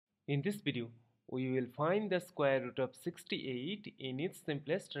In this video, we will find the square root of 68 in its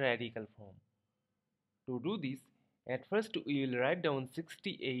simplest radical form. To do this, at first we will write down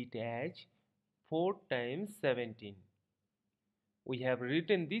 68 as 4 times 17. We have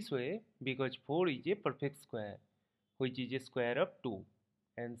written this way because 4 is a perfect square, which is a square of 2,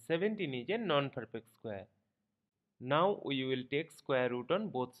 and 17 is a non-perfect square. Now we will take square root on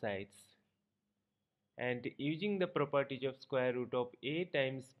both sides. And using the properties of square root of a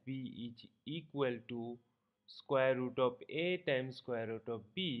times b is equal to square root of a times square root of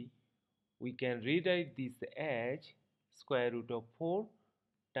b, we can rewrite this as square root of 4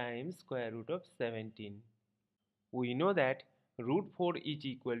 times square root of 17. We know that root 4 is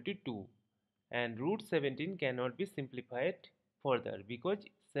equal to 2 and root 17 cannot be simplified further because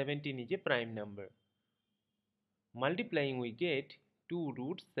 17 is a prime number. Multiplying we get 2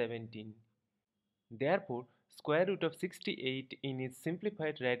 root 17. Therefore, square root of 68 in its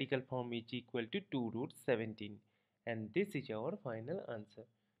simplified radical form is equal to 2 root 17, and this is our final answer.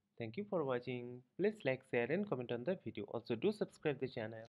 Thank you for watching. Please like, share and comment on the video. Also do subscribe the channel.